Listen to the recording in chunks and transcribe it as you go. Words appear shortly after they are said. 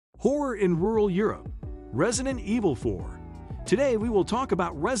Horror in Rural Europe, Resident Evil 4. Today we will talk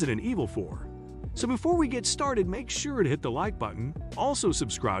about Resident Evil 4. So before we get started, make sure to hit the like button, also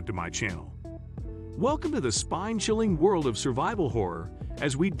subscribe to my channel. Welcome to the spine-chilling world of survival horror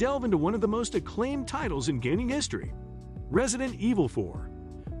as we delve into one of the most acclaimed titles in gaming history, Resident Evil 4.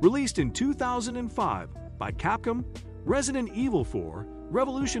 Released in 2005 by Capcom, Resident Evil 4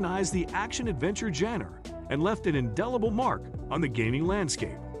 revolutionized the action-adventure genre and left an indelible mark on the gaming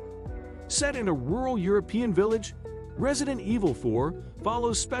landscape. Set in a rural European village, Resident Evil 4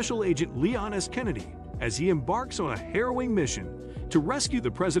 follows Special Agent Leon S. Kennedy as he embarks on a harrowing mission to rescue the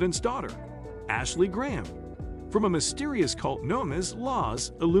president's daughter, Ashley Graham, from a mysterious cult known as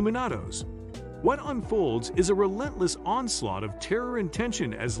Los Illuminados. What unfolds is a relentless onslaught of terror and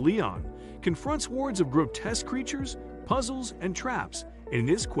tension as Leon confronts hordes of grotesque creatures, puzzles, and traps in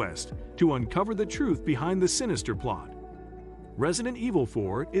his quest to uncover the truth behind the sinister plot. Resident Evil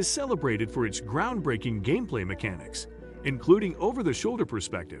 4 is celebrated for its groundbreaking gameplay mechanics, including over-the-shoulder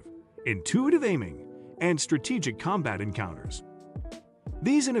perspective, intuitive aiming, and strategic combat encounters.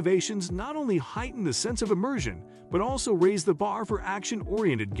 These innovations not only heighten the sense of immersion, but also raise the bar for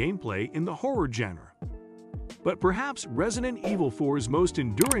action-oriented gameplay in the horror genre. But perhaps Resident Evil 4's most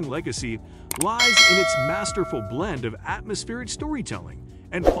enduring legacy lies in its masterful blend of atmospheric storytelling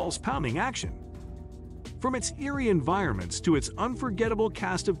and pulse-pounding action. From its eerie environments to its unforgettable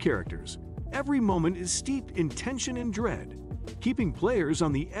cast of characters, every moment is steeped in tension and dread, keeping players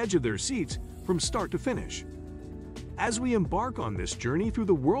on the edge of their seats from start to finish. As we embark on this journey through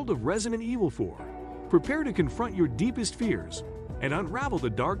the world of Resident Evil 4, prepare to confront your deepest fears and unravel the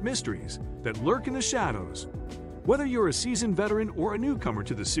dark mysteries that lurk in the shadows. Whether you're a seasoned veteran or a newcomer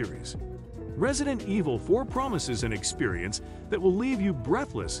to the series, Resident Evil 4 promises an experience that will leave you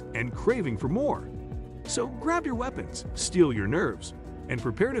breathless and craving for more. So grab your weapons, steel your nerves, and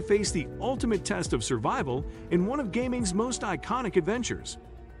prepare to face the ultimate test of survival in one of gaming's most iconic adventures.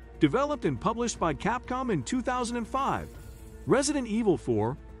 Developed and published by Capcom in 2005, Resident Evil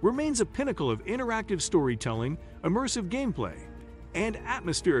 4 remains a pinnacle of interactive storytelling, immersive gameplay, and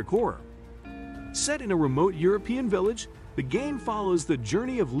atmospheric horror. Set in a remote European village, the game follows the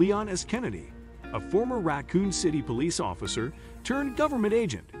journey of Leon S. Kennedy, a former Raccoon City police officer turned government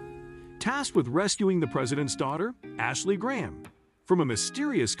agent, tasked with rescuing the president's daughter, Ashley Graham, from a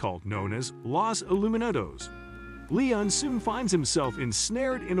mysterious cult known as Los Illuminados. Leon soon finds himself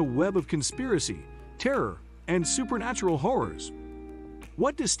ensnared in a web of conspiracy, terror, and supernatural horrors.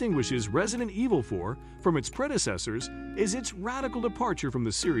 What distinguishes Resident Evil 4 from its predecessors is its radical departure from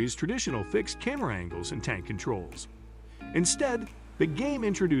the series' traditional fixed camera angles and tank controls. Instead, the game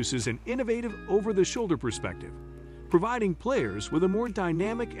introduces an innovative over-the-shoulder perspective, providing players with a more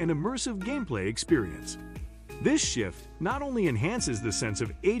dynamic and immersive gameplay experience. This shift not only enhances the sense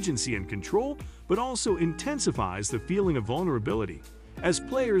of agency and control, but also intensifies the feeling of vulnerability as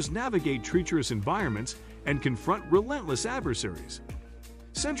players navigate treacherous environments and confront relentless adversaries.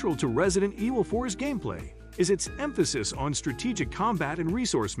 Central to Resident Evil 4's gameplay is its emphasis on strategic combat and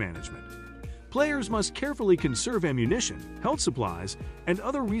resource management. Players must carefully conserve ammunition, health supplies, and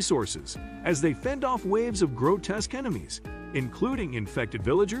other resources as they fend off waves of grotesque enemies, including infected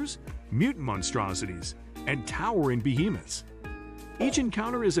villagers, mutant monstrosities, and towering behemoths. Each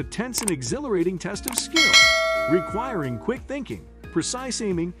encounter is a tense and exhilarating test of skill, requiring quick thinking, precise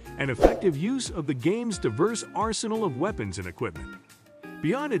aiming, and effective use of the game's diverse arsenal of weapons and equipment.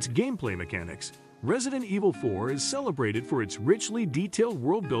 Beyond its gameplay mechanics, Resident Evil 4 is celebrated for its richly detailed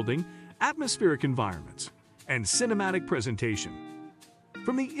world-building, atmospheric environments, and cinematic presentation.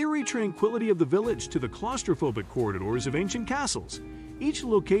 From the eerie tranquility of the village to the claustrophobic corridors of ancient castles, each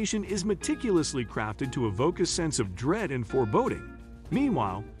location is meticulously crafted to evoke a sense of dread and foreboding.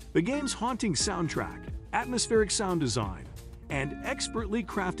 Meanwhile, the game's haunting soundtrack, atmospheric sound design, and expertly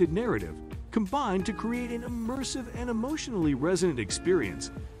crafted narrative combine to create an immersive and emotionally resonant experience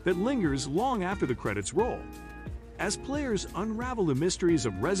that lingers long after the credits roll. As players unravel the mysteries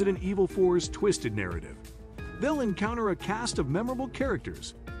of Resident Evil 4's twisted narrative, they'll encounter a cast of memorable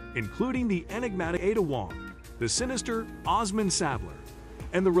characters, including the enigmatic Ada Wong, the sinister Osmond Sadler,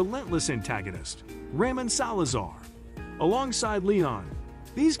 and the relentless antagonist, Ramon Salazar. Alongside Leon,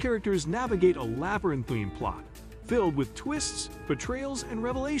 these characters navigate a labyrinthine plot filled with twists, betrayals, and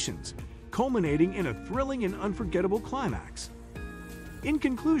revelations, culminating in a thrilling and unforgettable climax. In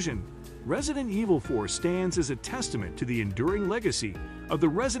conclusion, Resident Evil 4 stands as a testament to the enduring legacy of the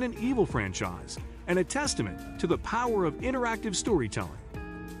Resident Evil franchise and a testament to the power of interactive storytelling.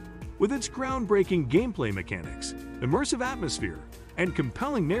 With its groundbreaking gameplay mechanics, immersive atmosphere, and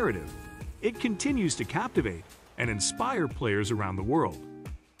compelling narrative, it continues to captivate and inspire players around the world.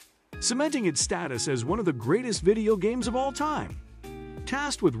 cementing its status as one of the greatest video games of all time.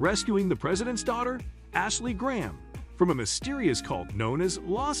 Tasked with rescuing the president's daughter, Ashley Graham, from a mysterious cult known as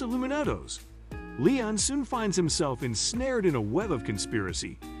Los Illuminados, Leon soon finds himself ensnared in a web of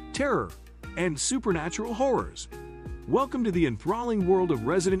conspiracy, terror, and supernatural horrors. Welcome to the enthralling world of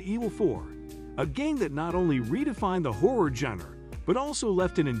Resident Evil 4, a game that not only redefined the horror genre, but also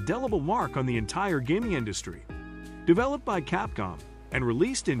left an indelible mark on the entire gaming industry. Developed by Capcom and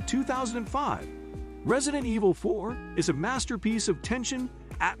released in 2005, Resident Evil 4 is a masterpiece of tension,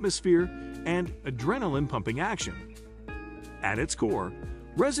 atmosphere, and adrenaline-pumping action. At its core,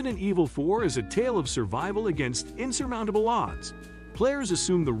 Resident Evil 4 is a tale of survival against insurmountable odds. Players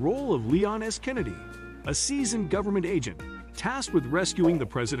assume the role of Leon S. Kennedy, a seasoned government agent tasked with rescuing the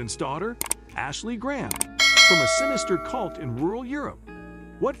president's daughter, Ashley Graham, from a sinister cult in rural Europe.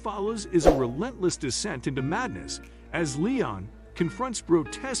 What follows is a relentless descent into madness as Leon confronts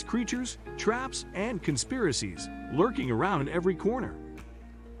grotesque creatures, traps, and conspiracies lurking around every corner.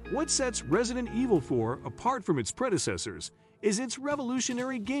 What sets Resident Evil 4 apart from its predecessors is its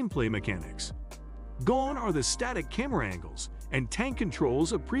revolutionary gameplay mechanics. Gone are the static camera angles and tank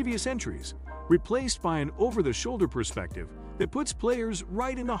controls of previous entries, replaced by an over-the-shoulder perspective that puts players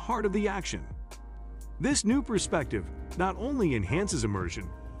right in the heart of the action. This new perspective not only enhances immersion,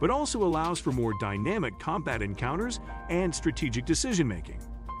 but also allows for more dynamic combat encounters and strategic decision-making.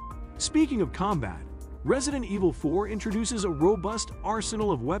 Speaking of combat, Resident Evil 4 introduces a robust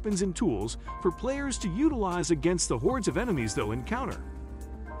arsenal of weapons and tools for players to utilize against the hordes of enemies they'll encounter.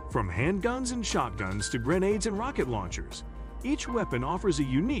 From handguns and shotguns to grenades and rocket launchers, each weapon offers a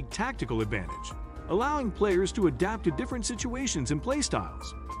unique tactical advantage, allowing players to adapt to different situations and playstyles.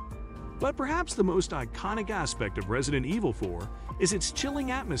 But perhaps the most iconic aspect of Resident Evil 4 is its chilling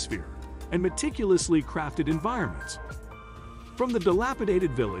atmosphere and meticulously crafted environments. From the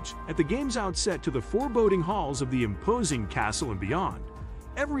dilapidated village at the game's outset to the foreboding halls of the imposing castle and beyond,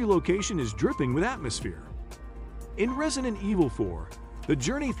 every location is dripping with atmosphere. In Resident Evil 4, the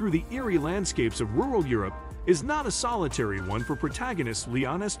journey through the eerie landscapes of rural Europe is not a solitary one for protagonist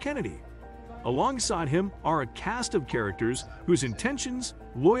Leon S. Kennedy. Alongside him are a cast of characters whose intentions,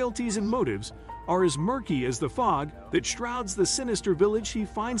 loyalties, and motives are as murky as the fog that shrouds the sinister village he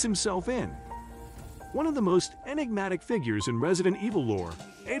finds himself in. One of the most enigmatic figures in Resident Evil lore,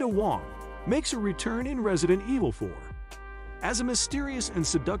 Ada Wong, makes her return in Resident Evil 4. As a mysterious and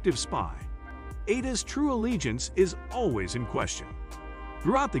seductive spy, Ada's true allegiance is always in question.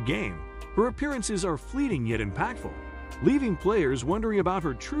 Throughout the game, her appearances are fleeting yet impactful, leaving players wondering about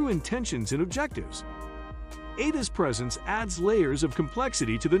her true intentions and objectives. Ada's presence adds layers of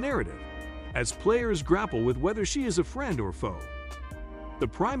complexity to the narrative, as players grapple with whether she is a friend or foe. The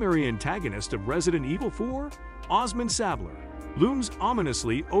primary antagonist of Resident Evil 4, Osmond Saddler, looms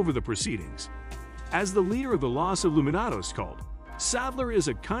ominously over the proceedings. As the leader of the Los Illuminados cult, Saddler is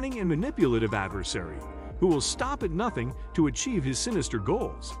a cunning and manipulative adversary who will stop at nothing to achieve his sinister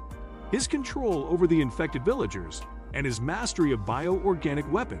goals. His control over the infected villagers and his mastery of bioorganic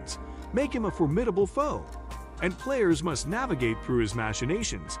weapons make him a formidable foe, and players must navigate through his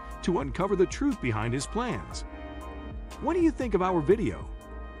machinations to uncover the truth behind his plans. What do you think of our video?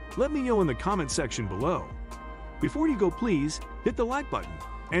 Let me know in the comment section below. Before you go, please hit the like button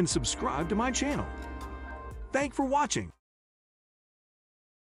and subscribe to my channel. Thanks for watching.